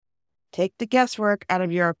Take the guesswork out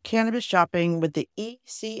of your cannabis shopping with the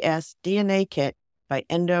ECS DNA Kit by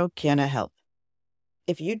Canna Health.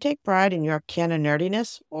 If you take pride in your Canna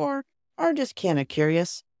nerdiness or are just Canna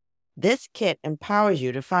curious, this kit empowers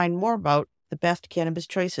you to find more about the best cannabis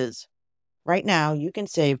choices. Right now, you can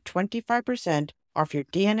save 25% off your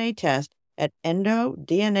DNA test at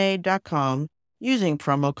endodna.com using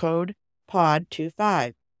promo code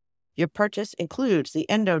POD25. Your purchase includes the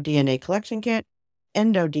EndoDNA Collection Kit,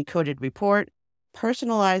 Endo Decoded Report,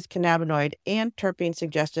 personalized cannabinoid and terpene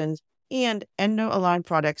suggestions, and endo-aligned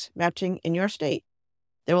products matching in your state.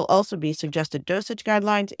 There will also be suggested dosage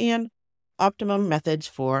guidelines and optimum methods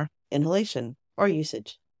for inhalation or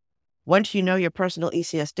usage. Once you know your personal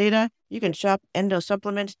ECS data, you can shop Endo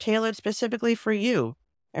supplements tailored specifically for you.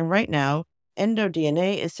 And right now,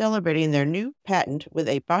 EndoDNA is celebrating their new patent with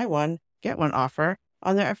a buy one, get one offer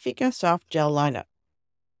on their Afika Soft Gel lineup.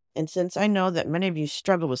 And since I know that many of you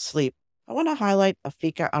struggle with sleep, I want to highlight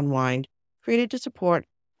Afika Unwind, created to support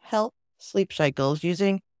health sleep cycles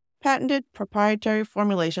using patented proprietary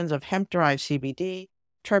formulations of hemp-derived CBD,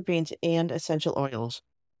 terpenes, and essential oils.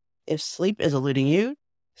 If sleep is eluding you,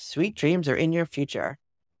 sweet dreams are in your future.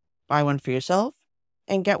 Buy one for yourself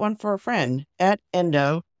and get one for a friend at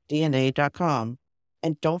endodna.com.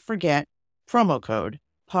 And don't forget promo code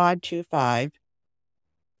POD25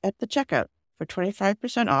 at the checkout for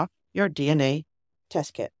 25% off your DNA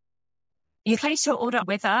test kit. You place your order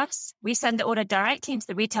with us. We send the order directly into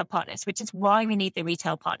the retail partners, which is why we need the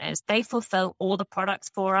retail partners. They fulfill all the products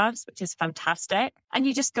for us, which is fantastic. And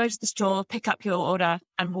you just go to the store, pick up your order,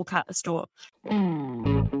 and walk out the store.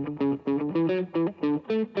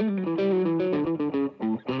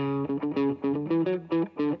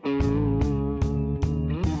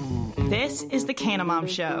 This is the Canna Mom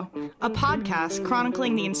Show, a podcast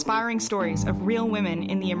chronicling the inspiring stories of real women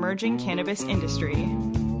in the emerging cannabis industry.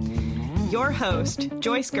 Your host,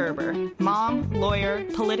 Joyce Gerber, mom, lawyer,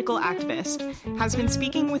 political activist, has been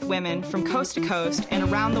speaking with women from coast to coast and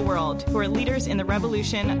around the world who are leaders in the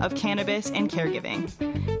revolution of cannabis and caregiving,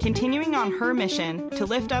 continuing on her mission to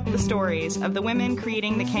lift up the stories of the women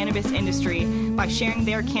creating the cannabis industry by sharing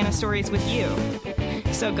their canna stories with you.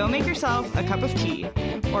 So go make yourself a cup of tea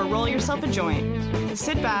or roll yourself a joint,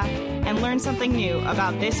 sit back, and learn something new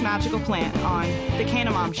about this magical plant on The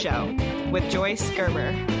Canna Mom Show with Joyce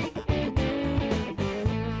Gerber.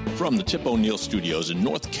 From the Tip O'Neill Studios in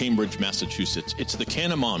North Cambridge, Massachusetts, it's the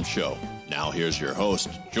Canna Mom Show. Now here's your host,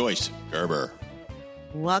 Joyce Gerber.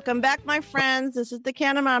 Welcome back, my friends. This is the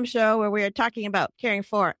Canna Mom Show, where we are talking about caring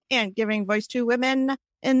for and giving voice to women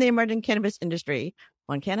in the emerging cannabis industry,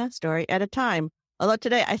 one canna story at a time. Although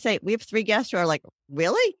today I say we have three guests who are like,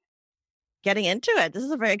 really? Getting into it. This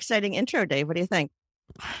is a very exciting intro, Dave. What do you think?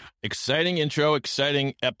 Exciting intro,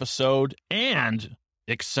 exciting episode, and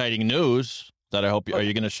exciting news that I hope are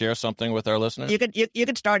you going to share something with our listeners? You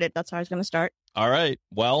could start it. That's how I was going to start. All right.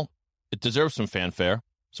 Well, it deserves some fanfare.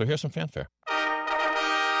 So here's some fanfare.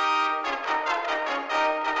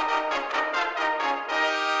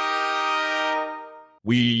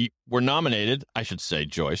 We were nominated, I should say,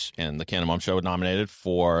 Joyce and the Canna Mom Show nominated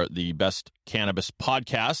for the best cannabis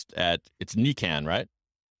podcast at it's NECAN, right?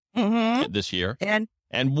 Mm-hmm. This year. And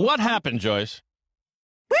what happened, Joyce?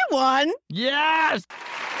 We won. Yes.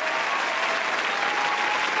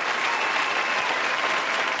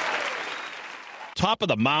 Top of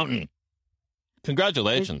the mountain.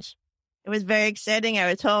 Congratulations. It was very exciting.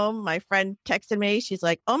 I was home. My friend texted me. She's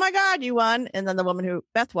like, oh my God, you won. And then the woman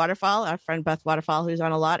Beth Waterfall, our friend Beth Waterfall, who's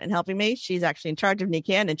on a lot and helping me, she's actually in charge of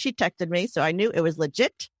NECAN, and she texted me. So I knew it was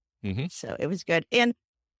legit. Mm-hmm. So it was good. And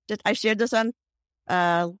I shared this on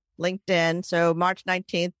LinkedIn. So March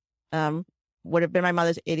 19th would have been my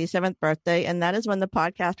mother's 87th birthday. And that is when the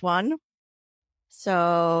podcast won.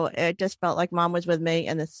 So it just felt like mom was with me,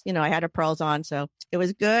 and this, I had her pearls on. So it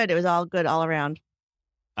was good. It was all good all around.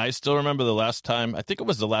 I still remember the last time, I think it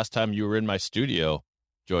was the last time you were in my studio,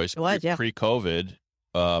 Joyce. It was, yeah. Pre-COVID,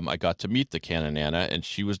 I got to meet the Canna Nana, and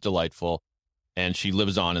she was delightful, and she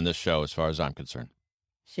lives on in this show as far as I'm concerned.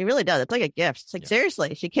 She really does. It's like a gift. It's like,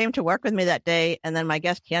 seriously, she came to work with me that day, and then my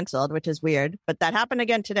guest canceled, which is weird. But that happened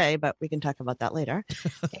again today, but we can talk about that later.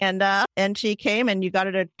 And she came, and you got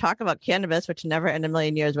her to talk about cannabis, which never in a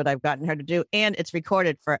million years would I've gotten her to do. And it's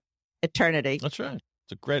recorded for eternity. That's right.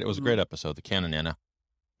 It was a great episode, the Canna Nana.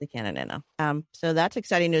 The Canna Nana. So that's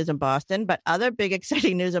exciting news in Boston. But other big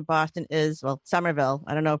exciting news in Boston is, Somerville.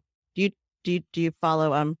 I don't know. Do you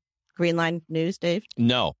follow Green Line News, Dave?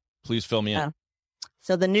 No. Please fill me in.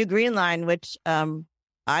 So the new Green Line, which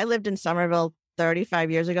I lived in Somerville 35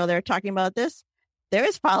 years ago, they were talking about this. There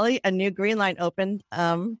is probably a new Green Line opened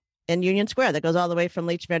in Union Square that goes all the way from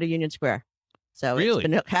Leechmere to Union Square. So Really?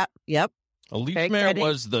 it's been, yep. Leechmere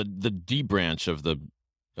was the D branch of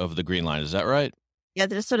the Green Line. Is that right? Yeah,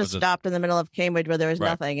 they just sort of stopped in the middle of Cambridge where there was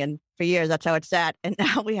nothing. And for years, that's how it sat. And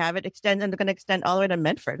now we have it extend, and they're going to extend all the way to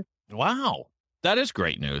Medford. Wow. That is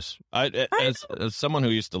great news. As someone who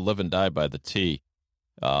used to live and die by the T,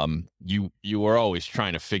 you were always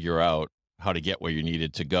trying to figure out how to get where you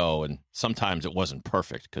needed to go. And sometimes it wasn't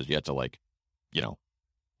perfect because you had to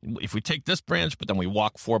if we take this branch, but then we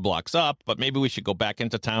walk 4 blocks up, but maybe we should go back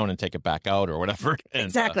into town and take it back out or whatever. And,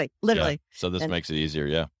 exactly. Literally. Yeah. So this makes it easier.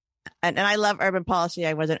 Yeah. And I love urban policy.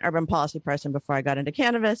 I was an urban policy person before I got into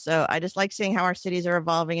cannabis. So I just like seeing how our cities are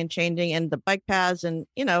evolving and changing, and the bike paths. And,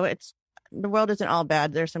 the world isn't all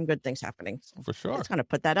bad. There's some good things happening. So for sure. I just want to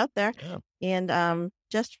put that out there. Yeah. And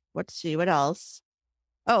just let's see what else.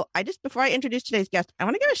 Oh, before I introduce today's guest, I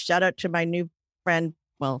want to give a shout out to my new friend.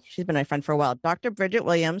 Well, she's been my friend for a while. Dr. Bridget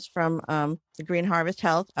Williams from the Green Harvest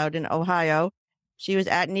Health out in Ohio. She was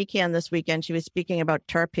at NECAN this weekend. She was speaking about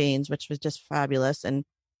terpenes, which was just fabulous. And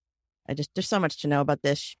there's so much to know about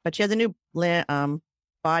this. But she has a new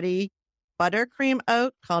body butter cream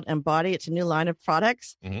out called Embody. It's a new line of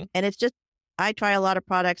products. Mm-hmm. And it's just, I try a lot of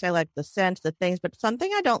products. I like the scent, the things, but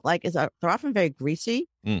something I don't like is they're often very greasy.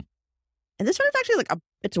 Mm. And this one is actually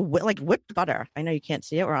it's like whipped butter. I know you can't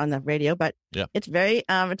see it. We're on the radio, but it's very,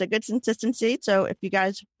 it's a good consistency. So if you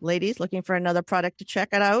guys, ladies, looking for another product to check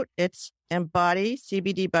it out, it's Embody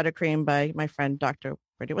CBD Buttercream by my friend, Dr.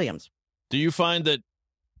 Bridget Williams. Do you find that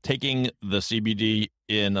taking the CBD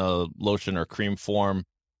in a lotion or cream form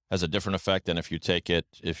has a different effect than if you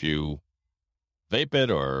vape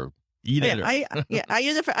it or eat it? I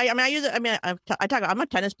use it for, I'm a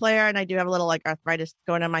tennis player, and I do have a little arthritis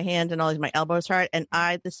going on my hands, and my elbows hurt. And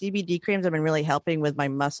the CBD creams have been really helping with my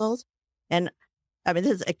muscles. And this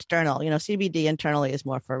is external, CBD internally is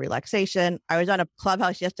more for relaxation. I was on a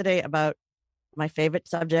Clubhouse yesterday about my favorite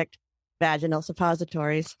subject, vaginal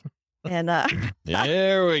suppositories. And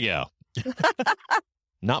there we go.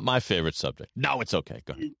 Not my favorite subject. No, it's okay.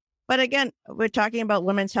 Go ahead. But again, we're talking about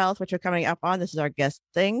women's health, which we're coming up on. This is our guest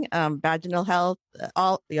thing. Vaginal health,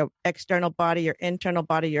 all your external body, your internal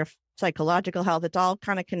body, your psychological health. It's all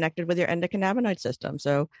kind of connected with your endocannabinoid system.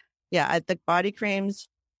 So, yeah, I think body creams,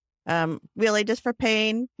 really just for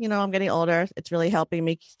pain. I'm getting older. It's really helping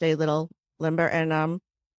me stay a little limber, and I don't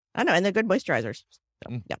know, and they're good moisturizers.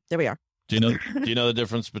 So, yeah, there we are. Do you know the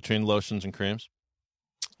difference between lotions and creams?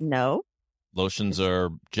 No. Lotions are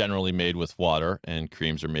generally made with water, and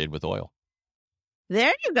creams are made with oil.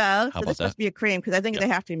 There you go. How so this must be a cream, because I think they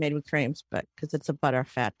have to be made with creams, but because it's a butter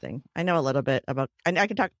fat thing. I know a little bit about. I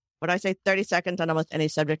can talk. What I say, 30 seconds on almost any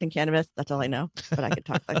subject in cannabis. That's all I know, but I can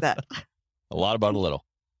talk like that. A lot about a little.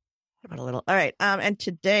 About a little. All right. And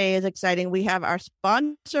today is exciting. We have our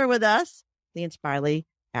sponsor with us, the Inspirely,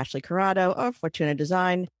 Ashley Corrado of Fortuna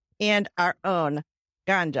Design, and our own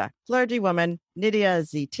ganja clergy woman, Nydia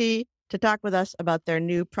ZT, to talk with us about their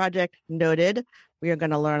new project, Noted. We are going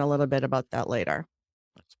to learn a little bit about that later.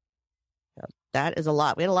 So that is a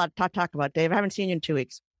lot. We had a lot to talk about, Dave. I haven't seen you in 2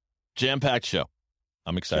 weeks. Jam-packed show.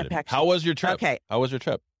 I'm excited. Jam-packed How was your trip? Okay. How was your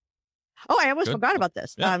trip? Oh, I almost forgot about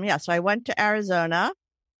this. Yeah. So I went to Arizona,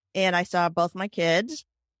 and I saw both my kids,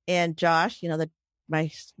 and Josh,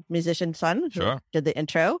 my musician son who did the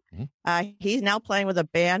intro. Mm-hmm. He's now playing with a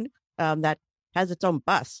band that has its own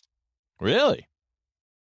bus. Really?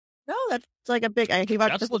 No, that's like a big.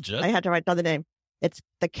 That's legit. I had to write down the name. It's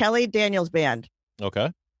the Kelly Daniels Band. Okay.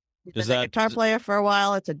 He's been a guitar player for a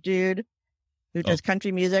while. It's a dude who does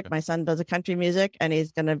country music. My son does country music, and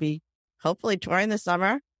he's going to be hopefully touring this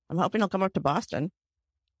summer. I'm hoping he'll come up to Boston.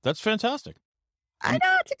 That's fantastic. I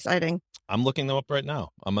know, it's exciting. I'm looking them up right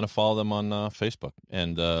now. I'm going to follow them on Facebook,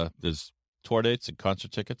 and there's tour dates and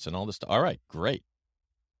concert tickets and all this stuff. All right, great.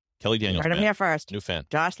 Kelly Daniels. Heard him here first. New fan.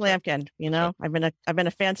 Josh Lampkin. I've been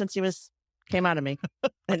a fan since came out of me,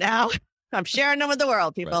 and now I'm sharing them with the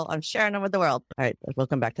world, people. Right. I'm sharing them with the world. All right, we'll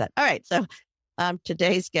come back to that. All right, so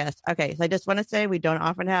today's guest. Okay, so I just want to say we don't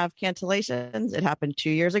often have cancellations. It happened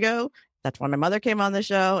 2 years ago. That's when my mother came on the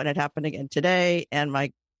show, and it happened again today.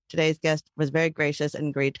 And today's guest was very gracious and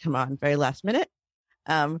agreed to come on very last minute.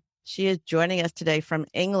 She is joining us today from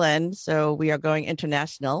England, so we are going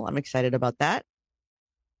international. I'm excited about that.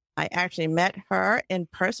 I actually met her in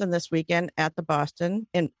person this weekend in Boston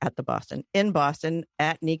at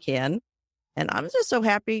NECAN. And I'm just so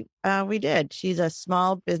happy we did. She's a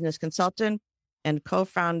small business consultant and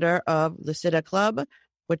co-founder of Lucidaclub,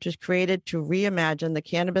 which was created to reimagine the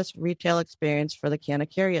cannabis retail experience for the canna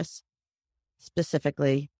curious,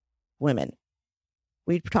 specifically women.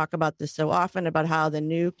 We talk about this so often about how the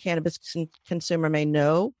new cannabis consumer may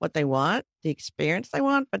know what they want, the experience they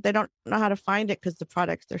want, but they don't know how to find it because the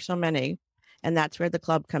products, there's so many. And that's where the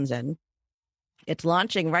club comes in. It's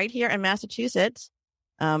launching right here in Massachusetts.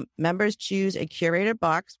 Members choose a curated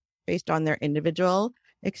box based on their individual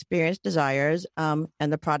experience desires, and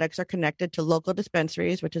the products are connected to local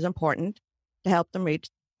dispensaries, which is important to help them reach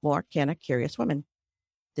more Canna curious women.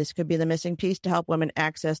 This could be the missing piece to help women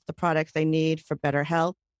access the products they need for better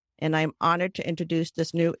health. And I'm honored to introduce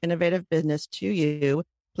this new innovative business to you.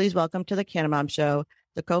 Please welcome to the Canna Mom Show,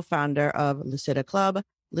 the co-founder of Lucidaclub,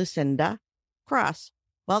 Lucinda Cross.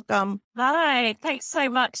 Welcome. Hi, thanks so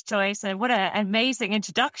much, Joyce. And what an amazing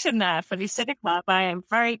introduction there for Lucidaclub. I am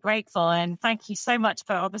very grateful. And thank you so much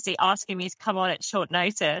for obviously asking me to come on at short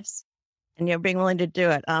notice. And you're being willing to do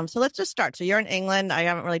it. So let's just start. So you're in England. I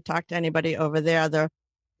haven't really talked to anybody over there.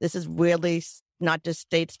 This is weirdly not just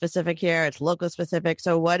state specific here, it's local specific.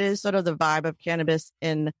 So what is sort of the vibe of cannabis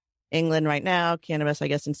in England right now? Cannabis, I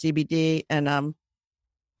guess, in CBD. And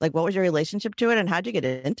what was your relationship to it and how'd you get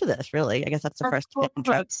into this, really? I guess that's the first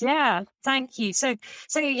intro. Yeah, thank you. So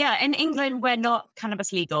yeah, in England, we're not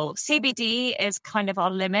cannabis legal. CBD is kind of our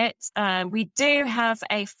limit. We do have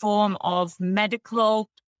a form of medical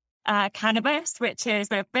cannabis, which is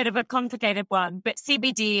a bit of a complicated one, but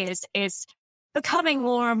CBD is becoming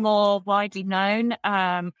more and more widely known.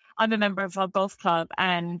 I'm a member of our golf club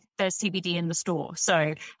and there's CBD in the store.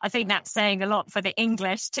 So I think that's saying a lot for the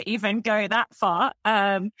English to even go that far.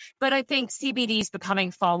 But I think CBD is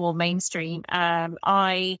becoming far more mainstream.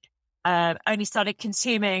 I only started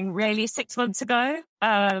consuming really 6 months ago.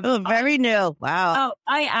 Very new. Wow. Oh,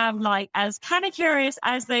 I am as kind of curious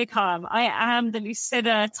as they come. I am the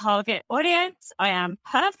Lucida target audience. I am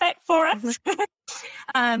perfect for it.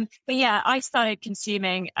 But yeah, I started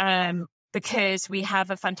consuming because we have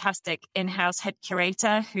a fantastic in-house head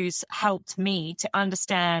curator who's helped me to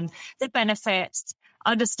understand the benefits,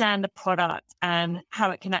 understand the product and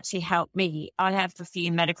how it can actually help me. I have a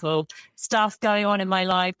few medical stuff going on in my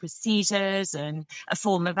life with seizures and a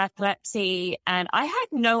form of epilepsy. And I had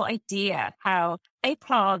no idea how a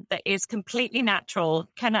plant that is completely natural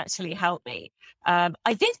can actually help me.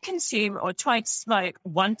 I did consume or try to smoke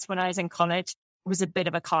once when I was in college. It was a bit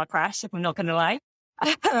of a car crash, if I'm not going to lie.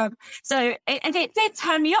 So it did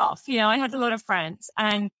turn me off. I had a lot of friends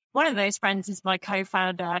and one of those friends is my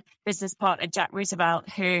co-founder, business partner, Jack Roosevelt,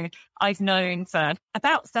 who I've known for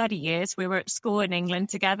about 30 years. We were at school in England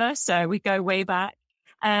together, so we go way back.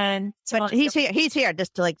 And but he's here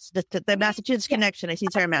just to the Massachusetts connection.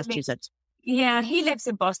 He's here in Massachusetts. Yeah, he lives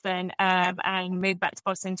in Boston and moved back to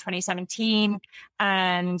Boston in 2017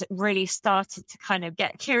 and really started to kind of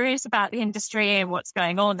get curious about the industry and what's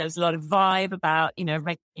going on. There's a lot of vibe about,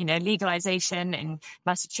 legalization in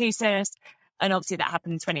Massachusetts. And obviously that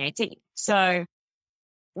happened in 2018. So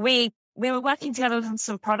we were working together on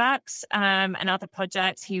some products and other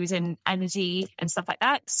projects. He was in energy and stuff like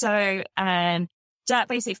that. So Jack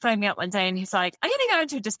basically phoned me up one day and he's like, I'm going to go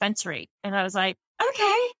into a dispensary. And I was like,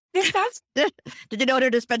 okay. Did you know what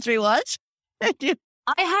a dispensary was? I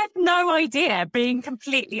had no idea, being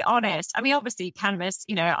completely honest. I mean, obviously cannabis,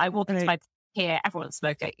 I walk into my here, everyone's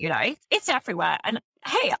smoking, it's everywhere. And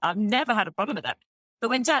hey, I've never had a problem with it. But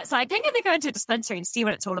when Jack's like, I'm going to go into a dispensary and see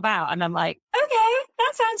what it's all about. And I'm like, okay,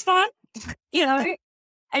 that sounds fun.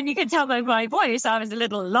 And you can tell by my voice, I was a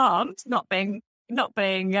little alarmed, not being.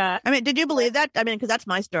 I mean, did you believe that? I mean, because that's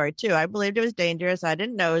my story too. I believed it was dangerous. I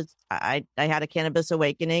didn't know. I had a cannabis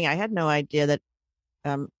awakening. I had no idea that.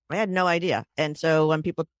 I had no idea. And so when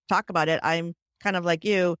people talk about it, I'm kind of like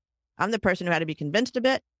you. I'm the person who had to be convinced a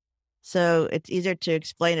bit. So it's easier to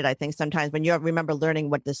explain it, I think, sometimes when you remember learning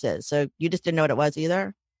what this is. So you just didn't know what it was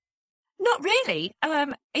either? Not really. I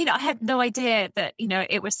had no idea that,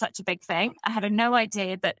 it was such a big thing. I had no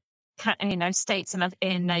idea that, states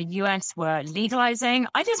in the US were legalizing.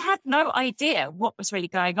 I just had no idea what was really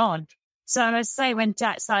going on. So I say when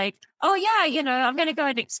Jack's like, oh yeah, I'm going to go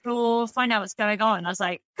and explore, find out what's going on. I was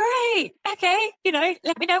like, great. Okay.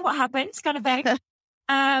 Let me know what happens kind of thing.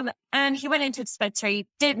 And he went into a dispensary,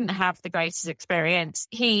 didn't have the greatest experience.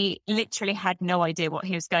 He literally had no idea what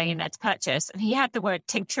he was going in there to purchase. And he had the word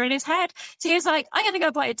tincture in his head. So he was like, I'm going to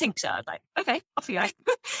go buy a tincture. I was like, okay, off you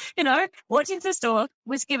go. Walked into the store,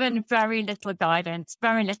 was given very little guidance,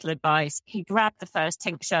 very little advice. He grabbed the first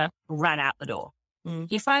tincture, ran out the door.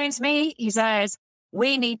 He phones me. He says,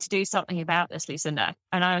 we need to do something about this, Lucinda.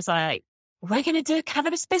 And I was like, we're going to do a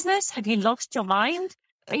cannabis business? Have you lost your mind?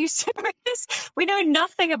 Are you serious? We know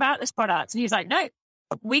nothing about this product. And he's like, no,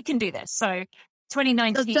 we can do this. So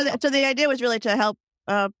 2019. So the idea was really to help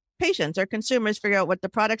patients or consumers figure out what the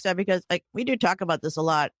products are, because like we do talk about this a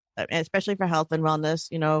lot, especially for health and wellness.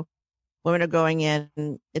 Women are going in,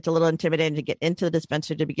 it's a little intimidating to get into the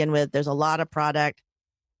dispensary to begin with. There's a lot of product.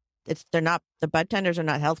 The bud tenders are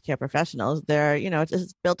not healthcare professionals.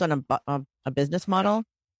 It's built on a business model.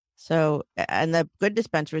 So, and the good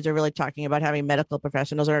dispensaries are really talking about having medical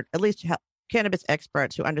professionals, or at least cannabis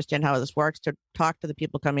experts who understand how this works, to talk to the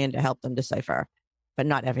people coming in to help them decipher. But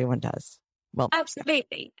not everyone does. Well,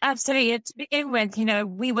 absolutely. To begin with,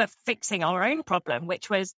 we were fixing our own problem, which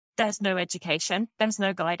was there's no education, there's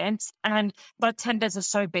no guidance, and bud tenders are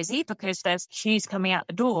so busy because there's queues coming out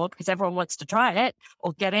the door because everyone wants to try it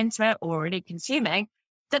or get into it or already consuming,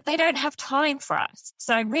 that they don't have time for us.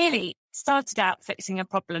 So I really started out fixing a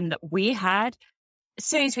problem that we had. As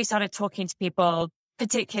soon as we started talking to people,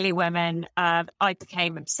 particularly women, I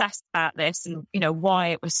became obsessed about this and, why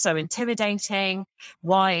it was so intimidating.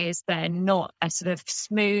 Why is there not a sort of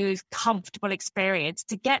smooth, comfortable experience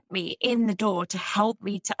to get me in the door, to help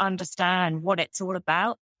me to understand what it's all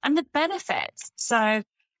about and the benefits? So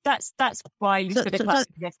that's why you did the class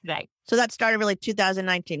yesterday. So that started really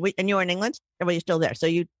 2019. And you were in England, or were you still there? So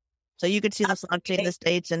you could see this launching in the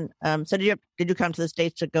States. And so did you come to the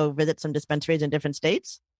States to go visit some dispensaries in different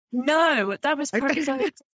states? No, that was pretty.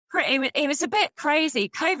 It was a bit crazy.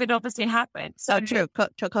 COVID obviously happened. So true.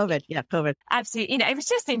 COVID. Yeah, COVID. Absolutely. It was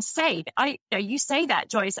just insane. You say that,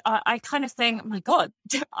 Joyce. I kind of think, oh my God,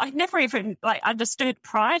 I never even understood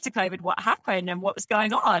prior to COVID what happened and what was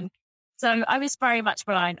going on. So I was very much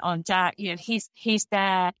reliant on Jack. He's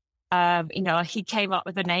there. He came up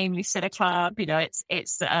with the name Lucidaclub.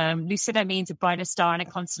 It's Lucida means a brighter star in a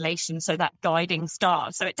constellation, so that guiding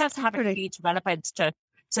star. So it does have a huge relevance to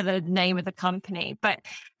the name of the company. But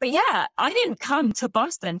yeah, I didn't come to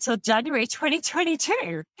Boston till January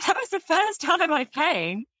 2022. That was the first time I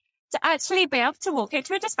came to actually be able to walk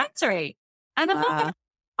into a dispensary. And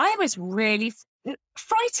I was really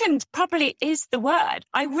frightened, probably is the word.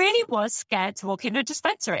 I really was scared to walk into a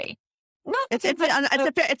dispensary. It's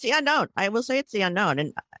the unknown. I will say it's the unknown.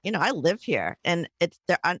 And, I live here and it's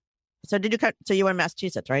there. So so you were in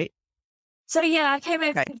Massachusetts, right? So yeah, I came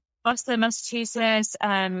over to Boston, Massachusetts.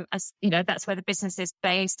 As that's where the business is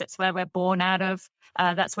based. That's where we're born out of.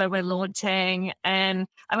 That's where we're launching. And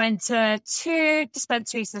I went to 2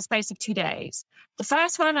 dispensaries in the space of 2 days. The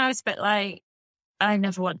first one, I was a bit like, I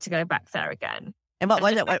never want to go back there again. And what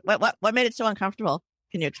was it? What made it so uncomfortable?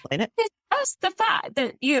 Can you explain it? That's the fact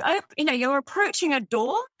that you're approaching a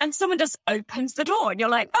door and someone just opens the door and you're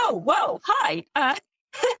like, oh, whoa, hi.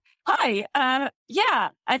 Hi. Yeah.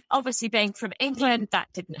 And obviously being from England, that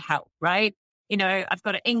didn't help, right? I've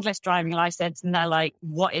got an English driving license and they're like,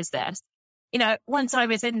 what is this? Once I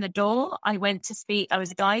was in the door, I went to speak. I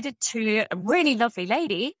was guided to a really lovely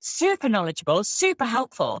lady, super knowledgeable, super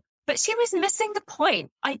helpful. But she was missing the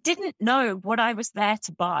point. I didn't know what I was there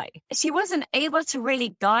to buy. She wasn't able to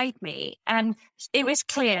really guide me. And it was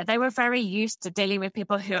clear they were very used to dealing with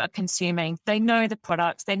people who are consuming. They know the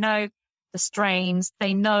products. They know the strains.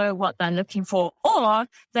 They know what they're looking for. Or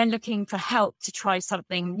they're looking for help to try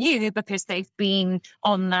something new because they've been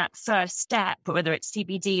on that first step, whether it's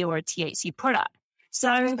CBD or a THC product.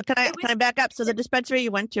 So can I back up? So the dispensary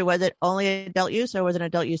you went to, was it only adult use or was it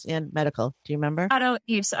adult use and medical? Do you remember? Adult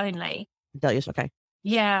use only. Adult use, okay.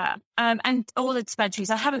 Yeah. And all the dispensaries,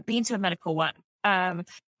 I haven't been to a medical one,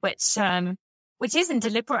 which isn't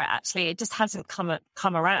deliberate, actually. It just hasn't come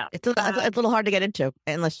around. It's a little hard to get into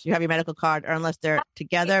unless you have your medical card or unless they're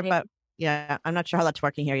together. But yeah, I'm not sure how that's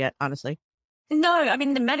working here yet, honestly. No, I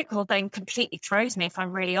mean, the medical thing completely throws me, if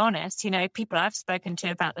I'm really honest. People I've spoken to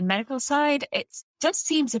about the medical side, it just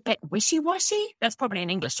seems a bit wishy-washy. That's probably an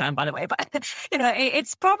English term, by the way, but,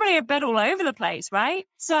 it's probably a bit all over the place, right?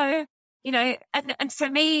 So, and for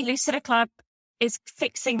me, Lucidaclub is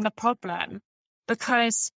fixing the problem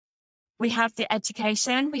because we have the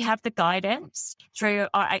education, we have the guidance through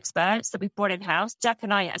our experts that we've brought in-house. Jack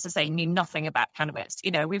and I, as I say, knew nothing about cannabis.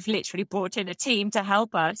 We've literally brought in a team to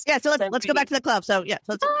help us. Yeah, so let's go back to the club. So yeah,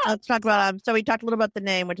 let's talk about, so we talked a little about the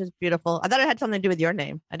name, which is beautiful. I thought it had something to do with your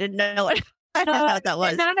name. I didn't know what that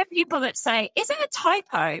was. None of people that say, is it a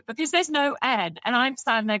typo? Because there's no N. And I'm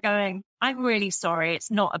standing there going, I'm really sorry.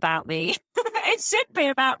 It's not about me. It should be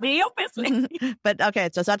about me, obviously. But okay,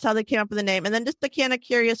 so that's how they came up with the name. And then just the Canna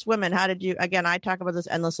Curious Women. How did you, again, I talk about this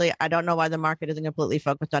endlessly. I don't know why the market isn't completely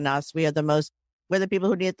focused on us. We're the people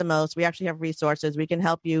who need it the most. We actually have resources. We can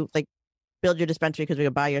help you build your dispensary because we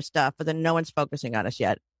can buy your stuff, but then no one's focusing on us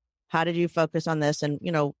yet. How did you focus on this? And,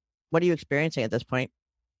 what are you experiencing at this point?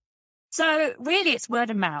 So really, it's word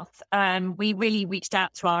of mouth. We really reached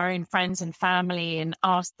out to our own friends and family and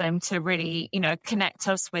asked them to really, connect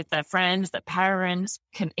us with their friends, their parents,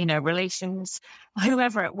 relations,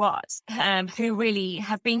 whoever it was, who really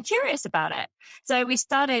have been curious about it. So we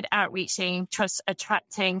started outreaching,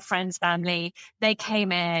 attracting friends, family. They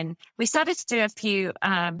came in. We started to do a few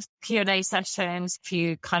Q&A sessions, a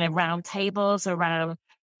few kind of round tables around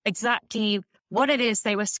exactly what it is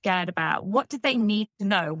they were scared about. What did they need to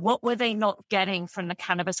know? What were they not getting from the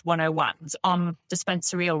Cannabis 101s on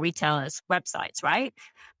dispensary or retailers' websites, right?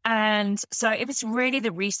 And so it was really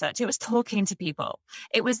the research. It was talking to people.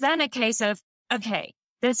 It was then a case of, okay,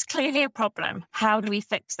 there's clearly a problem. How do we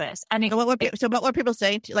fix this? And what were people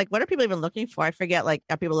saying? Like, what are people even looking for? I forget. Like,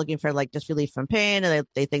 are people looking for like just relief from pain? And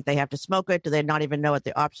they think they have to smoke it? Do they not even know what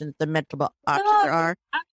the mental options are?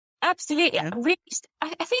 Absolutely. Yeah. Really,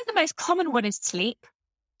 I think the most common one is sleep.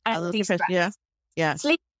 Yeah.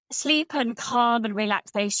 Sleep and calm and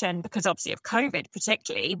relaxation, because obviously of COVID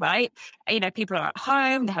particularly, right? People are at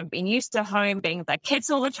home. They haven't been used to home being with their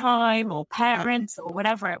kids all the time, or parents, or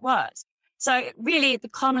whatever it was. So really the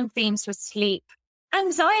common themes were sleep,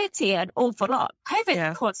 anxiety, an awful lot.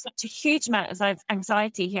 COVID caused such a huge amount of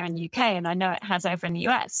anxiety here in the UK, and I know it has over in the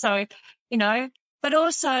US. So, but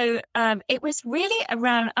also, it was really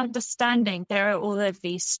around understanding there are all of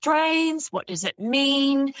these strains. What does it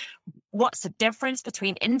mean? What's the difference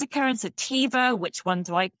between indica and sativa? Which one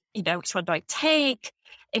do I take?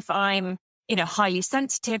 If I'm, highly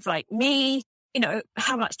sensitive like me,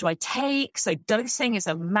 how much do I take? So dosing is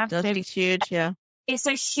a massive, dosing's huge. Yeah. It's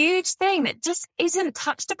a huge thing that just isn't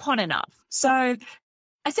touched upon enough. So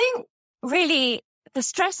I think really, the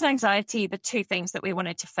stress and anxiety, the two things that we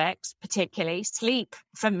wanted to fix, particularly sleep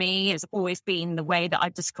for me has always been the way that I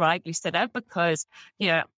describe Lucida, because,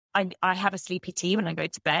 I have a sleepy tea when I go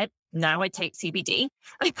to bed. Now I take CBD,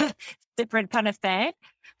 different kind of thing.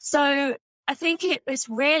 So I think it was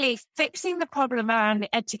really fixing the problem around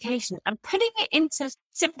the education and putting it into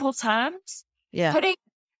simple terms. Yeah.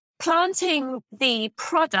 Planting the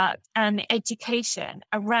product and the education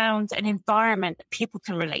around an environment that people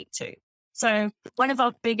can relate to. So one of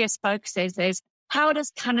our biggest focuses is, how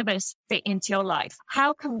does cannabis fit into your life?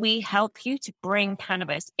 How can we help you to bring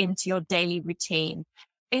cannabis into your daily routine?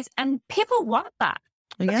 And people want that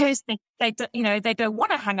because they don't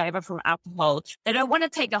want a hangover from alcohol. They don't want to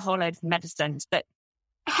take a whole load of medicines that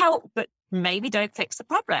help, but maybe don't fix the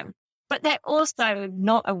problem. But they're also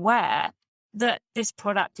not aware that this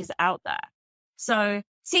product is out there. So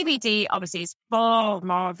CBD obviously is far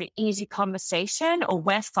more of an easy conversation, or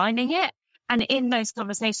we're finding it. And in those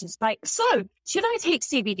conversations, like, so should I take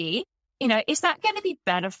CBD? Is that going to be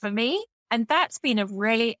better for me? And that's been a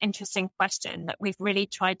really interesting question that we've really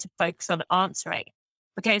tried to focus on answering.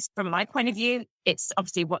 Because from my point of view, it's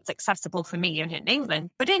obviously what's accessible for me in England,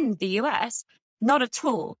 but in the US, not at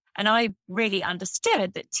all. And I really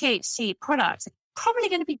understood that THC products are probably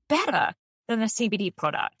going to be better than the CBD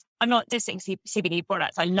product. I'm not dissing CBD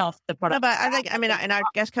products. I love the product. No, but and our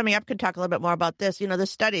guest coming up could talk a little bit more about this. The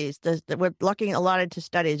studies, we're looking a lot into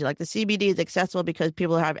studies. Like the CBD is accessible because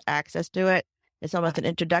people have access to it. It's almost an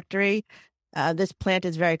introductory. This plant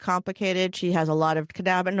is very complicated. She has a lot of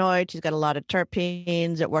cannabinoids. She's got a lot of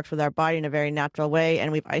terpenes. It works with our body in a very natural way.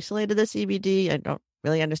 And we've isolated the CBD. I don't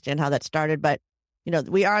really understand how that started, but,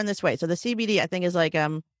 we are in this way. So the CBD, I think, is like,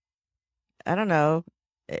 I don't know.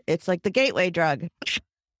 It's like the gateway drug.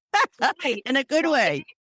 In a good way.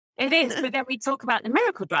 It is, but then we talk about the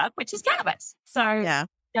miracle drug, which is cannabis. So,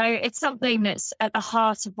 it's something that's at the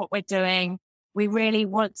heart of what we're doing. We really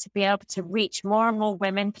want to be able to reach more and more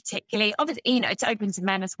women, particularly. Obviously, it's open to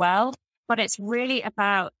men as well, but it's really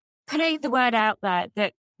about putting the word out there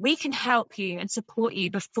that we can help you and support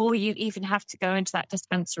you before you even have to go into that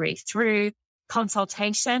dispensary, through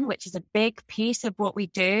consultation, which is a big piece of what we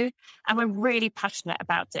do. And we're really passionate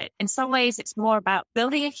about it. In some ways, it's more about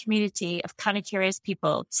building a community of kind of curious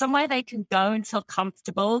people, somewhere they can go and feel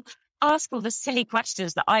comfortable, ask all the silly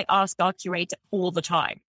questions that I ask our curator all the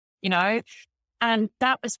time, And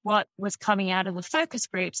that was what was coming out of the focus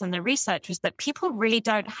groups and the research, was that people really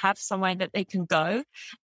don't have somewhere that they can go,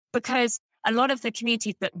 because a lot of the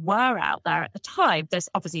communities that were out there at the time, there's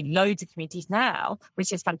obviously loads of communities now,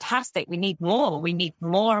 which is fantastic. We need more. We need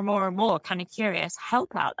more and more and more kind of curious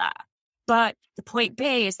help out there. But the point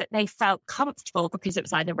being is that they felt comfortable because it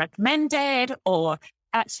was either recommended or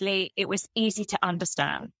actually it was easy to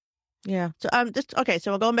understand. Yeah. So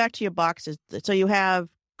so we're going back to your boxes. So you have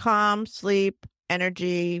calm, sleep,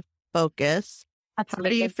 energy, focus. Absolutely.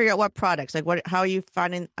 How do you figure out what products? Like how are you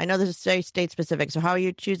finding? I know this is very state specific. So how are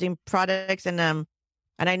you choosing products, and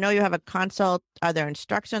And I know you have a consult. Are there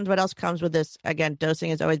instructions? What else comes with this? Again,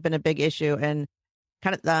 dosing has always been a big issue, and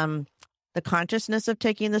kind of the consciousness of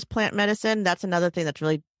taking this plant medicine. That's another thing that's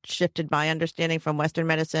really shifted my understanding from Western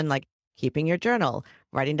medicine, like keeping your journal,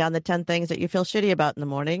 writing down the 10 things that you feel shitty about in the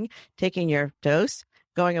morning, taking your dose,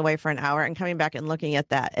 going away for an hour and coming back and looking at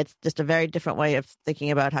that. It's just a very different way of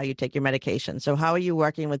thinking about how you take your medication. So how are you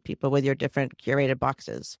working with people with your different curated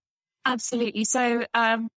boxes? Absolutely. So,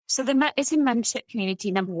 it's a membership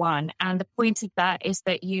community, number one. And the point of that is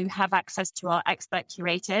that you have access to our expert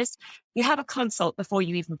curators. You have a consult before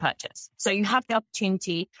you even purchase. So you have the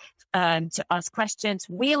opportunity to ask questions.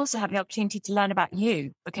 We also have the opportunity to learn about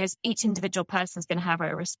you, because each individual person is going to have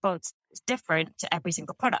a response that's different to every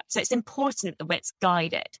single product. So it's important that it's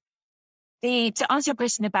guided. To answer your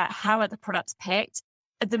question about how are the products picked,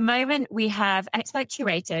 at the moment, we have expert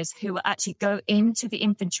curators who will actually go into the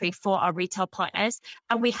inventory for our retail partners,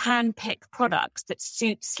 and we handpick products that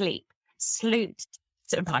suit sleep, suit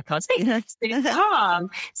calm,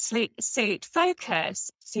 suit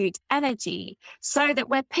focus, suit energy, so that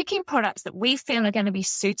we're picking products that we feel are going to be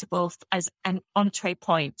suitable as an entree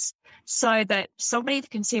points, so that somebody the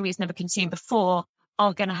consumer has never consumed before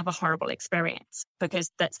are going to have a horrible experience. Because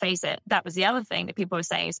let's face it, that was the other thing that people were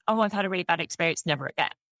saying is, oh, I've had a really bad experience, never again.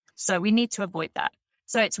 So we need to avoid that.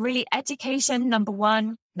 So it's really education, number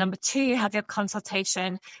one. Number two, you have your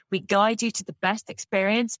consultation. We guide you to the best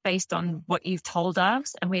experience based on what you've told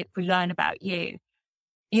us, and we learn about you.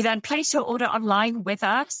 You then place your order online with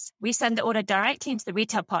us. We send the order directly into the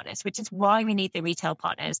retail partners, which is why we need the retail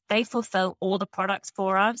partners. They fulfill all the products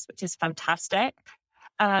for us, which is fantastic.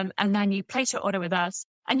 And then you place your order with us,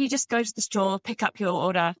 and you just go to the store, pick up your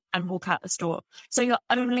order, and walk out the store. So you're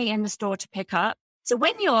only in the store to pick up. So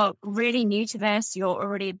when you're really new to this, you're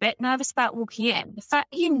already a bit nervous about walking in. The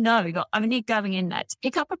fact that you're only going in there to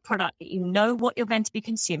pick up a product that you know what you're going to be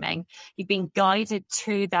consuming, you've been guided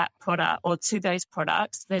to that product or to those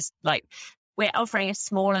products. We're offering a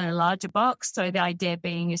small and a larger box. So the idea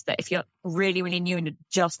being is that if you're really, really new and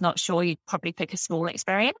just not sure, you'd probably pick a small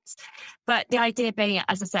experience. But the idea being,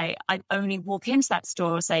 as I say, I'd only walk into that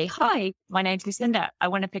store, say, hi, my name's Lucinda. I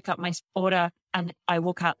want to pick up my order, and I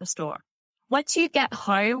walk out the store. Once you get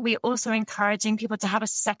home, we're also encouraging people to have a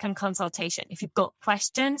second consultation. If you've got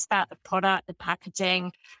questions about the product, the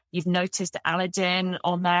packaging, you've noticed the allergen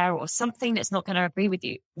on there or something that's not going to agree with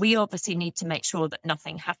you, we obviously need to make sure that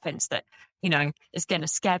nothing happens that, is going to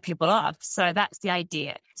scare people off. So that's the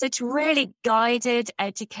idea. So it's really guided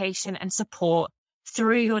education and support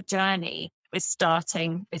through your journey with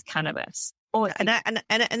starting with cannabis. And the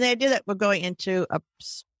idea that we're going into a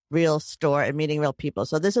real store and meeting real people.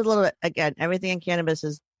 So this is a little bit, again, everything in cannabis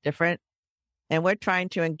is different. And we're trying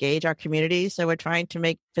to engage our community. So we're trying to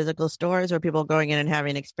make physical stores where people are going in and having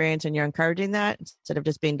an experience, and you're encouraging that instead of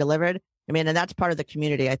just being delivered. And that's part of the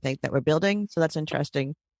community, I think, that we're building. So that's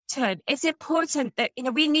interesting. It's important that,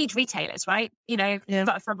 we need retailers, right?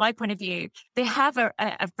 But from my point of view, they have a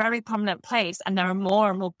very prominent place, and there are more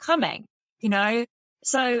and more coming,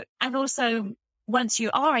 So, and also, once you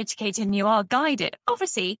are educated and you are guided,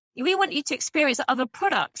 obviously, we want you to experience other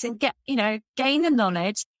products and get, gain the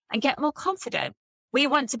knowledge and get more confident. We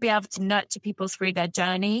want to be able to nurture people through their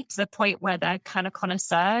journey to the point where they're kind of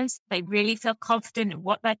connoisseurs. They really feel confident in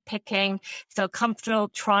what they're picking, feel comfortable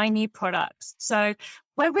trying new products. So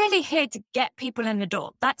we're really here to get people in the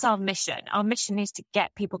door. That's our mission. Our mission is to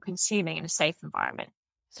get people consuming in a safe environment.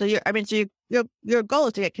 So your goal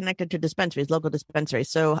is to get connected to dispensaries, local dispensaries.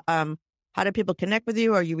 So, how do people connect with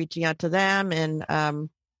you? Are you reaching out to them and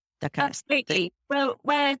that kind Absolutely. of thing? Well,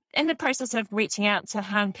 we're in the process of reaching out to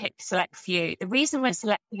handpick select few. The reason we're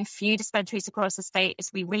selecting a few dispensaries across the state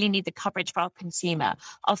is we really need the coverage for our consumer.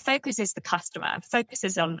 Our focus is the customer. Our focus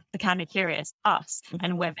is on the Canna curious, us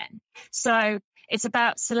and women. So it's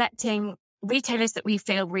about selecting retailers that we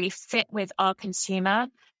feel really fit with our consumer,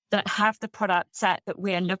 that have the product set that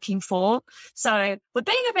we're looking for. So we're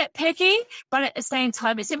being a bit picky, but at the same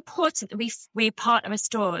time, it's important that we partner with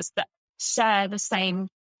stores that share the same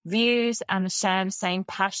views and share the same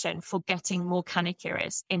passion for getting more Canna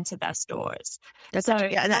curious into their stores.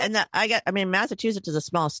 Massachusetts is a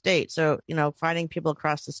small state. So, finding people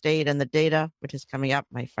across the state and the data, which is coming up,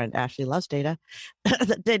 my friend Ashley loves data,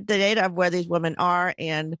 the data of where these women are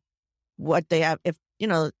and what they have. If,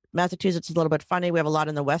 Massachusetts is a little bit funny. We have a lot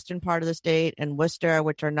in the western part of the state and Worcester,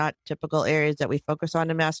 which are not typical areas that we focus on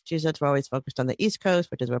in Massachusetts. We're always focused on the East Coast,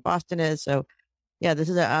 which is where Boston is. So, yeah, this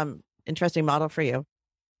is an interesting model for you.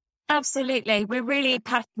 Absolutely. We're really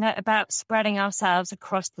passionate about spreading ourselves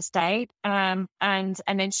across the state and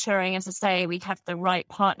ensuring, as I say, we have the right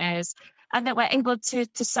partners and that we're able to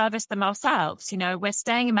service them ourselves. We're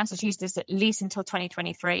staying in Massachusetts at least until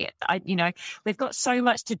 2023. We've got so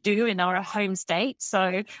much to do in our home state,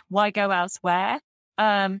 so why go elsewhere?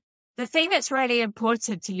 The thing that's really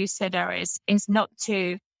important to Lucida is not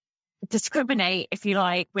to discriminate, if you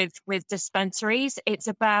like, with dispensaries. It's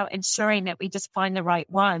about ensuring that we just find the right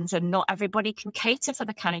ones, and not everybody can cater for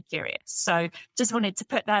the kind of curious. So just wanted to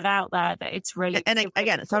put that out there, that it's really... And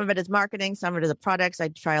again, some of it is marketing, some of it is the products. I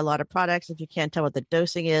try a lot of products. If you can't tell what the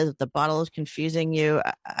dosing is, if the bottle is confusing you,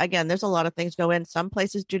 again, there's a lot of things go in. Some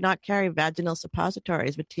places do not carry vaginal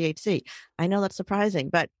suppositories with THC. I know that's surprising,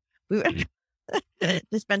 but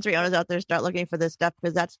dispensary owners out there, start looking for this stuff,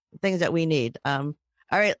 because that's things that we need.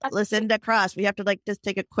 All right, Lucinda Cross, we have to just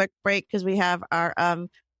take a quick break because we have our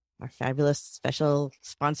fabulous special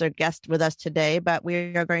sponsored guest with us today, but we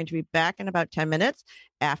are going to be back in about 10 minutes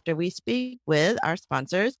after we speak with our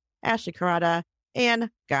sponsors, Ashley Carrata and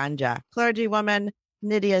Ganja clergywoman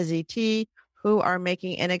Nydia ZT, who are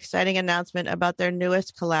making an exciting announcement about their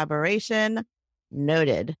newest collaboration,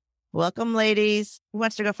 Noted. Welcome, ladies. Who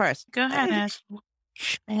wants to go first? Go ahead, Ashley.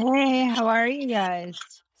 Hey, how are you guys?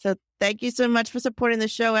 So thank you so much for supporting the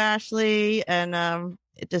show, Ashley. And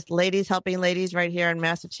just ladies helping ladies right here in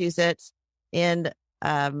Massachusetts. And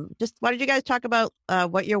just why don't you guys talk about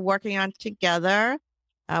what you're working on together,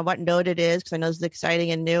 what Noted is, because I know this is exciting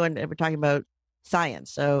and new, and we're talking about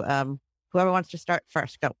science. So whoever wants to start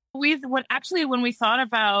first, go. When we thought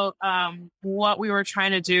about what we were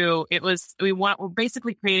trying to do, we're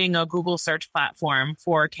basically creating a Google search platform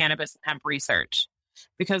for cannabis and hemp research,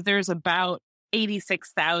 because there's about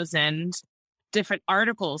 86,000 different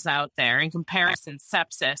articles out there. In comparison,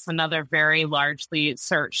 sepsis, another very largely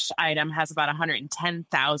searched item, has about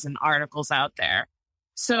 110,000 articles out there.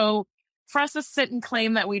 So for us to sit and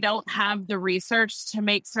claim that we don't have the research to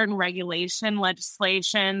make certain regulation,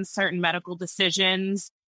 legislation, certain medical decisions,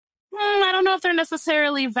 I don't know if they're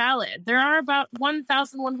necessarily valid. There are about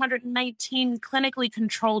 1,119 clinically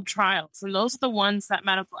controlled trials, and those are the ones that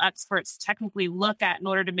medical experts technically look at in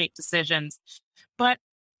order to make decisions. But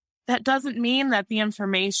that doesn't mean that the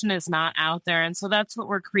information is not out there. And so that's what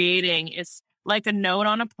we're creating, is like a node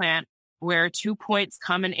on a plant where 2 points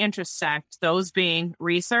come and intersect, those being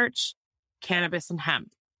research, cannabis, and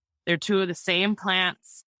hemp. They're two of the same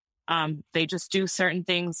plants. They just do certain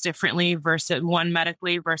things differently, versus one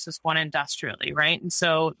medically versus one industrially, right? And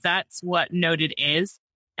so that's what Noted is.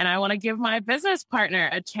 And I want to give my business partner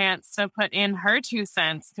a chance to put in her 2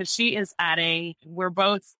 cents, because she is we're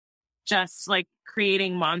both just like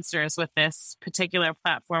creating monsters with this particular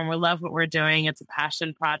platform. We love what we're doing. It's a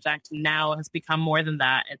passion project. And now has become more than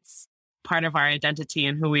that. It's part of our identity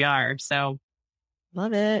and who we are. So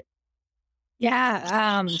love it.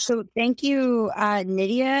 Yeah. So thank you,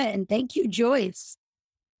 Nydia, and thank you, Joyce,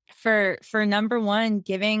 for number one,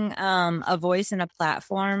 giving a voice and a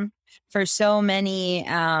platform for so many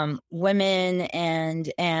women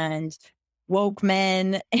and woke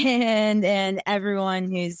men and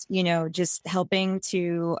everyone who's, just helping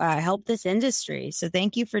to help this industry. So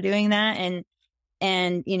thank you for doing that.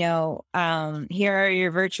 And here are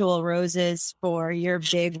your virtual roses for your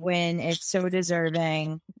big win. It's so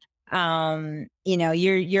deserving.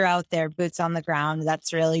 You're out there, boots on the ground.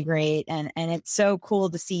 That's really great. And it's so cool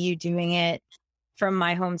to see you doing it from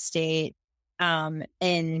my home state.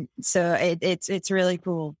 And so it's really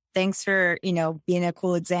cool. Thanks for, being a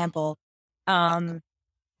cool example.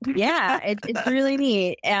 Yeah, it's really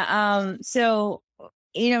neat. So,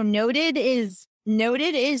 Noted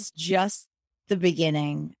is just the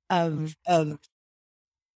beginning of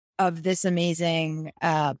this amazing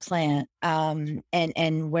plant,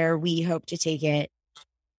 and where we hope to take it.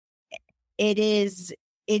 It is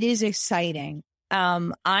exciting.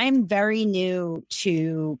 I'm very new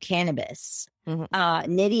to cannabis.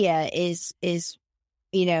 Mm-hmm. Nydia is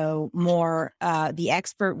more the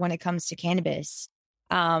expert when it comes to cannabis.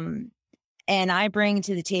 And I bring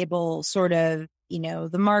to the table sort of, the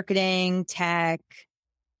marketing, tech,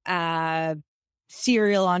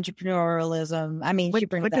 serial entrepreneurialism. I mean, which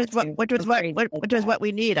is what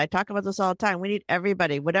we need. I talk about this all the time. We need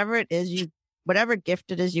everybody, whatever it is whatever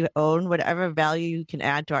gift it is you own, whatever value you can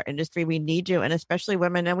add to our industry, we need you. And especially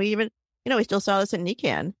women. And we even, we still saw this in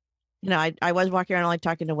NECAN. I was walking around only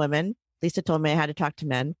talking to women. Lisa told me I had to talk to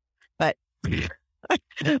men, but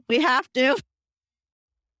we have to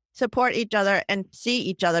support each other and see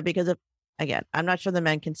each other, because again, I'm not sure the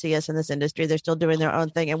men can see us in this industry. They're still doing their own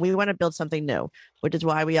thing. And we want to build something new, which is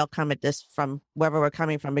why we all come at this from wherever we're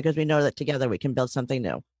coming from, because we know that together we can build something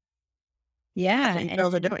new. Yeah. And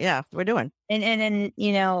girls are doing. Yeah, we're doing. And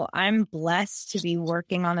I'm blessed to be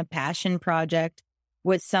working on a passion project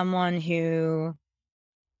with someone who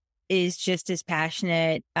is just as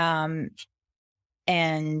passionate and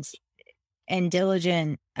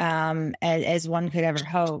diligent as one could ever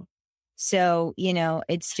hope. So,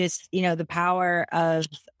 it's just, the power of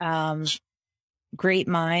great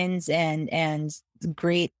minds and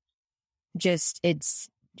great, just, it's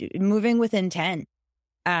moving with intent.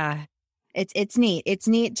 It's neat. It's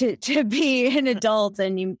neat to be an adult,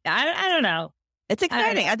 and I don't know. It's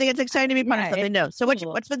exciting. I think it's exciting to be part of something new. So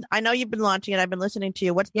what's been, I know you've been launching it. I've been listening to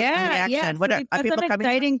you. What's the reaction? Yeah. What are people some coming?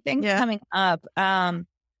 Exciting things coming up.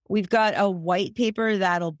 We've got a white paper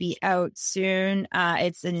that'll be out soon.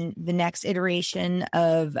 It's in the next iteration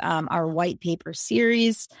of our white paper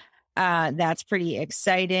series. That's pretty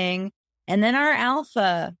exciting. And then our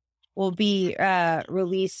alpha will be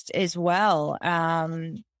released as well.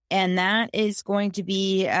 And that is going to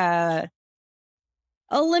be a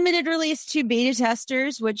limited release to beta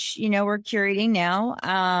testers, which, we're curating now.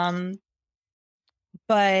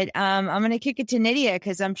 But I'm going to kick it to Nydia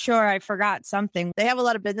because I'm sure I forgot something. They have a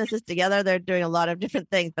lot of businesses together. They're doing a lot of different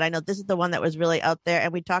things, but I know this is the one that was really out there.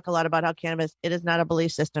 And we talk a lot about how cannabis, it is not a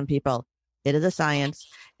belief system, people. It is a science,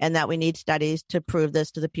 and that we need studies to prove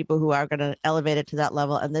this to the people who are going to elevate it to that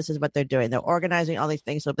level. And this is what they're doing. They're organizing all these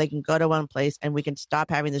things so they can go to one place and we can stop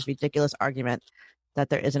having this ridiculous argument that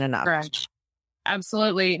there isn't enough. Correct.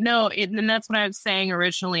 Absolutely. No, and that's what I was saying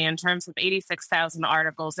originally in terms of 86,000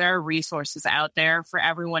 articles. There are resources out there for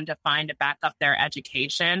everyone to find to back up their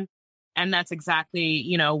education. And that's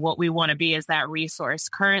exactly, what we want to be, is that resource.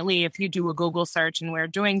 Currently, if you do a Google search, and we're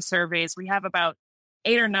doing surveys, we have about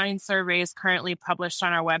 8 or 9 surveys currently published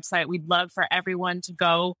on our website. We'd love for everyone to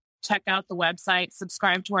go check out the website,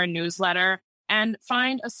 subscribe to our newsletter, and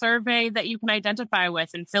find a survey that you can identify with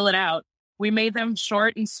and fill it out. We made them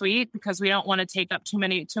short and sweet because we don't want to take up too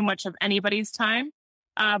much of anybody's time.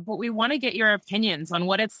 But we want to get your opinions on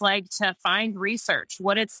what it's like to find research,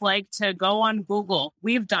 what it's like to go on Google.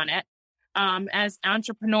 We've done it. As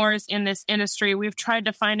entrepreneurs in this industry, we've tried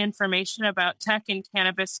to find information about tech and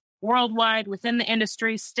cannabis worldwide, within the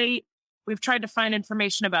industry, state. We've tried to find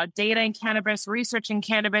information about data in cannabis, research in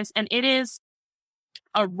cannabis, and it is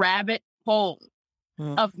a rabbit hole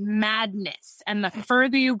of madness. And the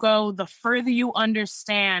further you go, the further you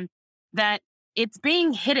understand that it's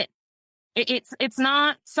being hidden. It's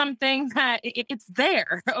not something that it's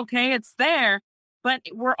there. Okay. It's there, but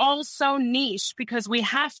we're all so niche because we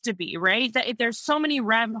have to be, right? That there's so many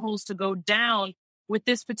rabbit holes to go down with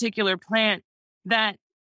this particular plant that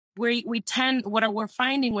what we're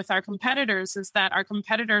finding with our competitors is that our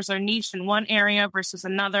competitors are niche in one area versus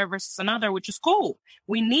another, which is cool.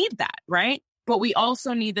 We need that, right? But we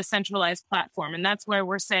also need the centralized platform. And that's where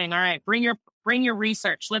we're saying, all right, bring your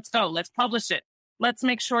research. Let's go. Let's publish it. Let's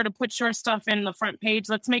make sure to put your stuff in the front page.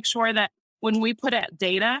 Let's make sure that when we put out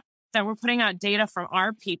data, that we're putting out data from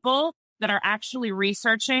our people that are actually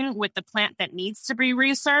researching with the plant that needs to be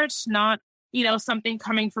researched, not, something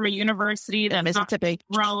coming from a university that's not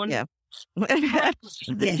grown. Yeah.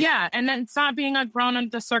 Yeah. And then it's not being grown under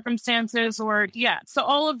the circumstances So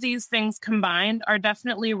all of these things combined are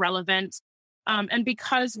definitely relevant. And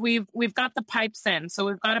because we've got the pipes in, so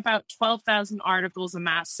we've got about 12,000 articles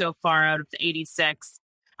amassed so far out of the 86,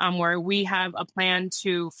 where we have a plan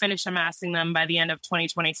to finish amassing them by the end of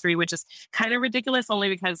 2023, which is kind of ridiculous only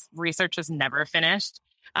because research is never finished.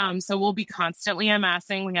 So we'll be constantly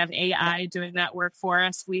amassing. We have AI doing that work for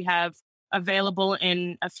us. We have available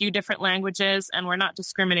in a few different languages, and we're not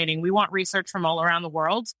discriminating. We want research from all around the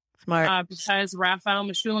world. Smart. Because Raphael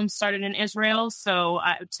Meshulam started in Israel. So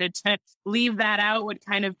to leave that out would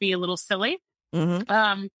kind of be a little silly.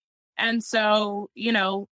 Mm-hmm. And so,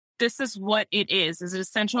 this is what it is a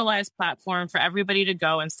centralized platform for everybody to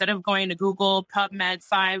go. Instead of going to Google, PubMed,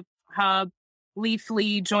 Sci-Hub,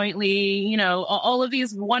 Leafly, Jointly, all of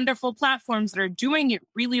these wonderful platforms that are doing it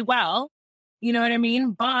really well. You know what I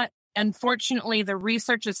mean? But unfortunately, the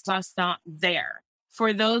research is just not there.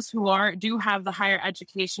 For those who do have the higher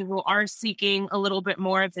education, who are seeking a little bit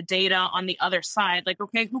more of the data on the other side, like,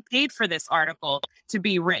 okay, who paid for this article to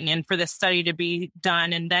be written and for this study to be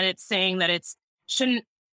done? And then it's saying that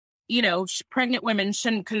pregnant women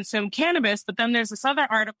shouldn't consume cannabis. But then there's this other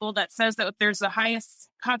article that says that there's the highest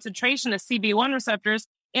concentration of CB1 receptors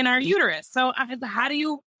in our uterus. So how does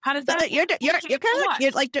that? You're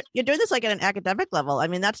doing this like at an academic level. I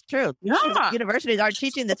mean, that's true. Yeah. Universities are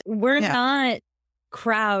teaching this. We're not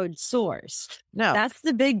crowdsourced. No. That's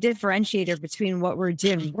the big differentiator between what we're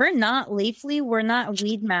doing. We're not Leafly. We're not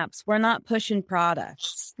Weed Maps. We're not pushing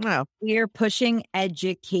products. No. We're pushing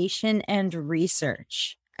education and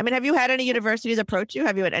research. I mean, have you had any universities approach you?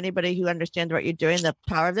 Have you had anybody who understands what you're doing, the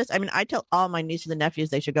power of this? I mean, I tell all my nieces and nephews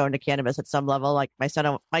they should go into cannabis at some level. Like my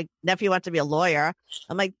nephew wants to be a lawyer.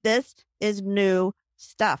 I'm like, this is new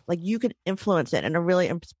stuff. Like you can influence it in a really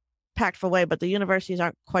impactful way, but the universities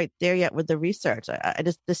aren't quite there yet with the research.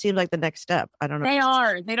 This seems like the next step. I don't know. They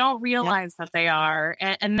are. They don't realize that they are.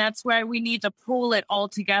 And that's why we need to pull it all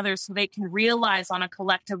together so they can realize on a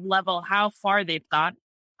collective level how far they've gotten.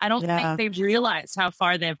 I don't think they've realized how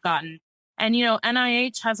far they've gotten. And,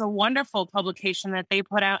 NIH has a wonderful publication that they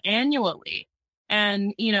put out annually.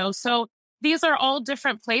 And, so these are all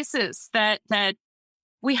different places that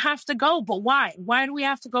we have to go. But why? Why do we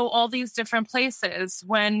have to go all these different places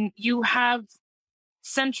when you have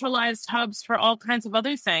centralized hubs for all kinds of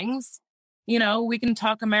other things? We can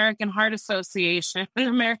talk American Heart Association,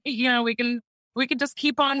 we could just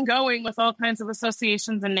keep on going with all kinds of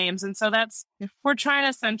associations and names. And so we're trying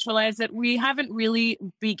to centralize it. We haven't really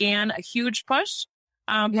began a huge push,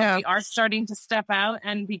 but we are starting to step out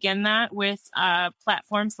and begin that with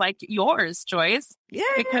platforms like yours, Joyce,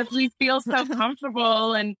 because we feel so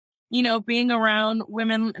comfortable and, being around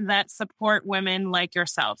women that support women like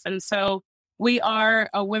yourself. And so we are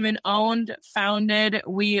a women-owned, founded.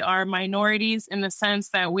 We are minorities in the sense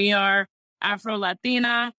that we are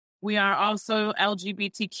Afro-Latina. We are also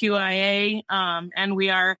LGBTQIA, and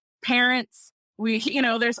we are parents. We,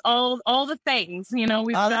 there's all the things, we've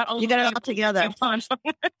got all you got it all together.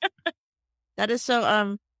 That is so,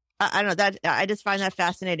 I don't know that I just find that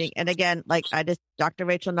fascinating. And again, Dr.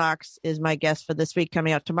 Rachel Knox is my guest for this week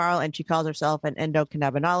coming out tomorrow, and she calls herself an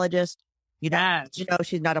endocannabinologist.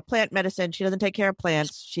 She's not a plant medicine. She doesn't take care of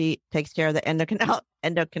plants. She takes care of the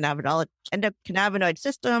endocannabinoid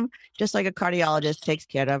system, just like a cardiologist takes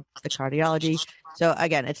care of the cardiology. So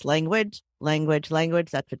again, it's language.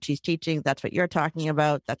 That's what she's teaching. That's what you're talking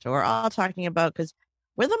about. That's what we're all talking about because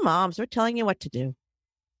we're the moms. We're telling you what to do.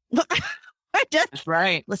 That's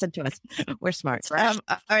right. Listen to us. We're smart. Right.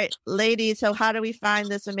 All right, ladies. So how do we find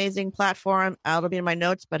this amazing platform? It'll be in my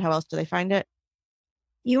notes, but how else do they find it?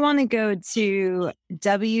 You want to go to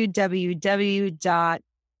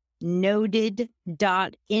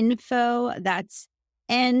www.noded.info. That's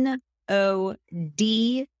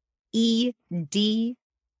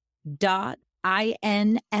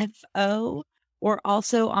NODED.INFO. We're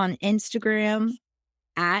also on Instagram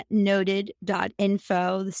at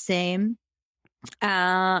noded.info, the same.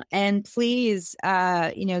 And please,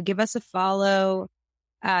 give us a follow.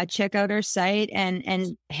 Check out our site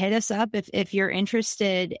and hit us up if you're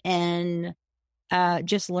interested in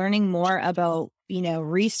just learning more about,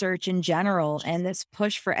 research in general and this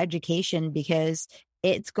push for education, because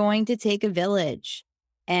it's going to take a village,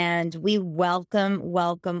 and we welcome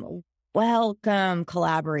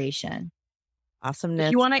collaboration. Awesomeness.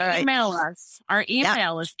 If you want to email us, our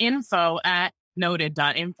email is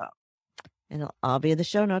info@noded.info. And it'll all be in the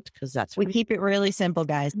show notes because that's we keep it really simple,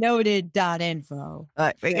 guys. Noded.info. All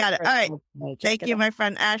right, we got it. All right. Thank you, my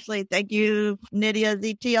friend Ashley. Thank you, Nydia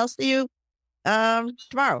ZT. I'll see you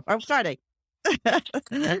tomorrow or Friday.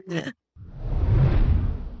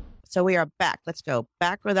 So we are back. Let's go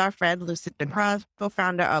back with our friend Lucidaclub,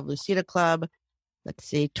 co-founder of Lucidaclub. Let's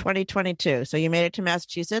see, 2022. So you made it to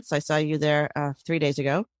Massachusetts. I saw you there 3 days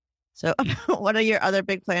ago. So what are your other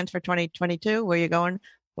big plans for 2022? Where are you going?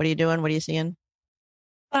 What are you doing? What are you seeing?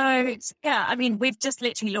 We've just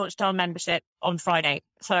literally launched our membership on Friday.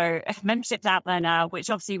 So membership's out there now, which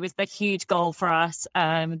obviously was the huge goal for us,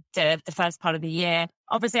 the first part of the year.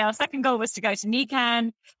 Obviously, our second goal was to go to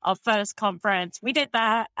NECAN, our first conference. We did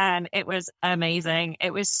that and it was amazing.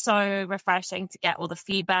 It was so refreshing to get all the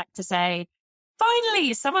feedback to say,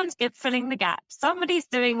 finally, someone's filling the gap. Somebody's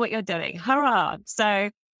doing what you're doing. Hurrah. So,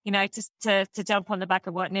 just to jump on the back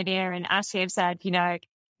of what Nydia and Ashley have said,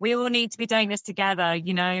 we all need to be doing this together.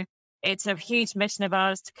 It's a huge mission of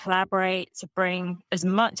ours to collaborate, to bring as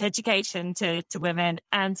much education to women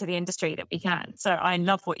and to the industry that we can. So I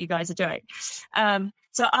love what you guys are doing.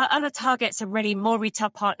 So our other targets are really more retail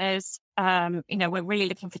partners. We're really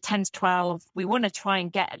looking for 10 to 12. We want to try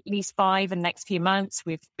and get at least 5 in the next few months.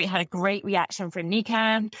 We had a great reaction from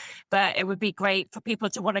NECAN, but it would be great for people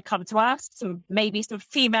to want to come to us. So maybe some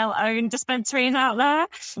female-owned dispensaries out there,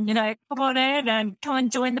 come on in and come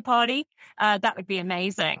and join the party. That would be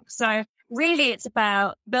amazing. So really, it's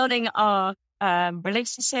about building our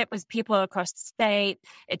relationship with people across the state.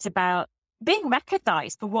 It's about being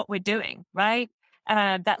recognized for what we're doing, right?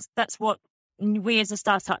 That's what we as a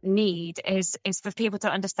startup need is for people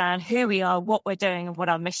to understand who we are, what we're doing, and what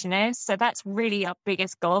our mission is. So that's really our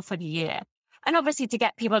biggest goal for the year. And obviously to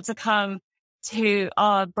get people to come to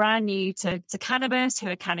our brand new to cannabis, who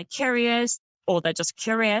are kind of curious, or they're just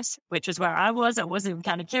curious, which is where I was. I was even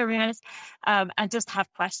kind of curious, and just have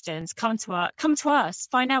questions. Come to us,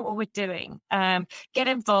 find out what we're doing, get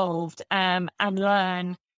involved, and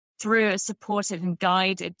learn through a supported and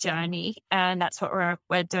guided journey. And that's what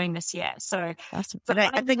we're doing this year. So awesome. But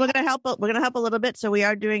I think we're going to help. We're going to help a little bit. So we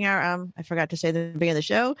are doing our. I forgot to say at the beginning of the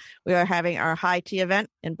show, we are having our high tea event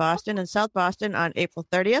in Boston, in South Boston, on April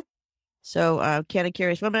 30th. So Canna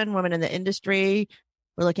Curious women in the industry.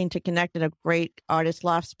 We're looking to connect in a great artist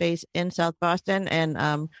loft space in South Boston,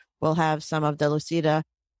 and we'll have some of the Lucida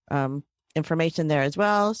information there as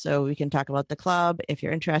well, so we can talk about the club. If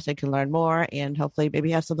you're interested, can learn more, and hopefully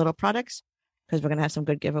maybe have some little products, because we're going to have some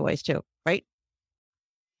good giveaways too, right?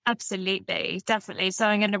 Absolutely, definitely. So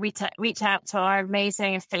I'm going to reach out to our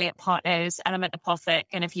amazing affiliate partners, Element Apothec.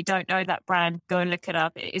 And if you don't know that brand, go and look it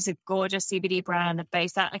up. It is a gorgeous CBD brand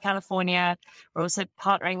based out in California. We're also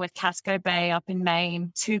partnering with Casco Bay up in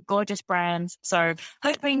Maine, 2 gorgeous brands. So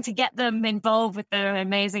hoping to get them involved with the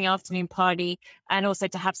amazing afternoon party, and also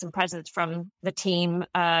to have some presence from the team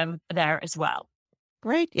there as well.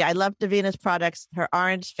 Great. Yeah, I love Davina's products. Her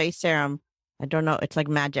orange face serum. I don't know. It's like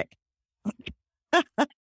magic.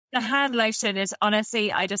 The hand lotion is,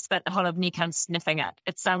 honestly, I just spent the whole of Nikan sniffing it.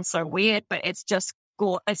 It sounds so weird, but it's just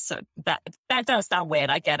gorgeous. So that does sound weird.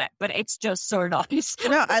 I get it, but it's just so nice.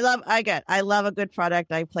 No, I love a good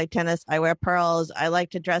product. I play tennis. I wear pearls. I like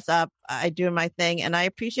to dress up. I do my thing, and I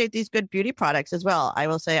appreciate these good beauty products as well. I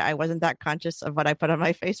will say I wasn't that conscious of what I put on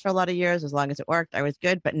my face for a lot of years. As long as it worked, I was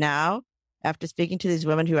good. But now, after speaking to these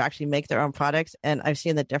women who actually make their own products, and I've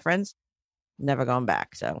seen the difference, never going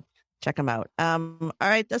back. So check them out. All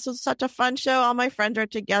right. This was such a fun show. All my friends are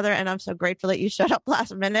together, and I'm so grateful that you showed up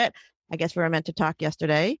last minute. I guess we were meant to talk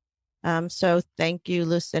yesterday. So thank you,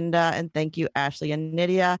 Lucinda, and thank you, Ashley and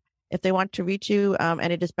Nydia. If they want to reach you,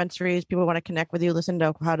 any dispensaries, people want to connect with you,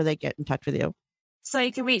 Lucinda, how do they get in touch with you? So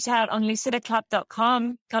you can reach out on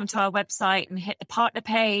lucidaclub.com, come to our website and hit the partner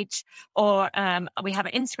page, or we have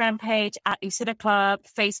an Instagram page at Lucidaclub,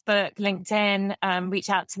 Facebook, LinkedIn. Reach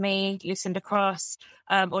out to me, Lucinda Cross,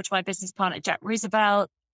 or to my business partner, Jack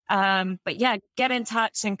Roosevelt. But yeah, get in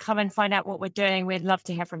touch and come and find out what we're doing. We'd love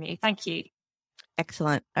to hear from you. Thank you.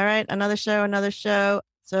 Excellent. All right. Another show.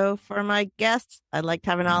 So for my guests, I liked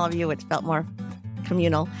having all of you, which felt more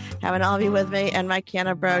communal, having all of you with me, and my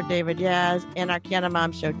Canna bro, David Yaz, and our Canna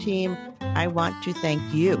Mom Show team. I want to thank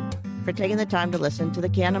you for taking the time to listen to the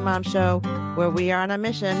Canna Mom Show, where we are on a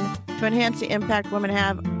mission to enhance the impact women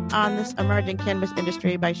have on this emerging cannabis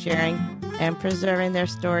industry by sharing and preserving their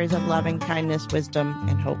stories of loving kindness, wisdom,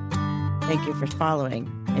 and hope. Thank you for following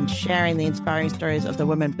and sharing the inspiring stories of the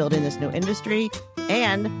women building this new industry,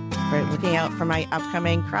 and for looking out for my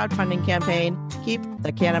upcoming crowdfunding campaign, Keep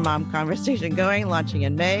the Canna Mom Conversation Going, launching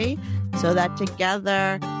in May, so that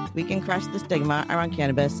together we can crush the stigma around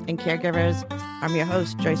cannabis and caregivers. I'm your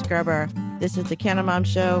host, Joyce Gerber. This is the Canna Mom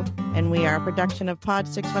Show, and we are a production of Pod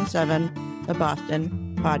 617, the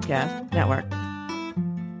Boston Podcast Network.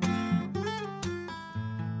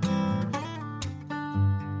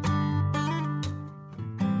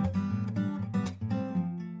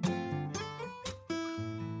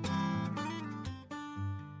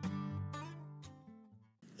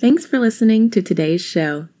 Thanks for listening to today's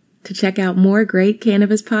show. To check out more great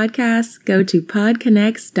cannabis podcasts, go to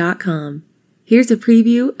podconnects.com. Here's a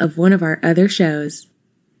preview of one of our other shows.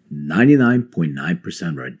 99.9%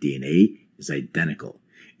 of our DNA is identical.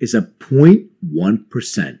 It's a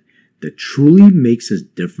 0.1% that truly makes us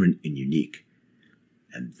different and unique.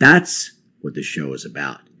 And that's what the show is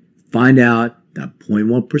about. Find out that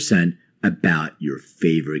 0.1% about your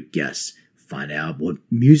favorite guests. Find out what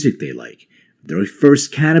music they like, their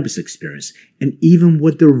first cannabis experience, and even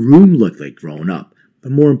what their room looked like growing up.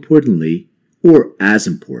 But more importantly, or as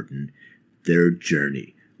important, their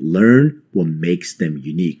journey. Learn what makes them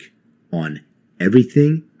unique on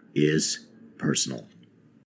Everything is Personal.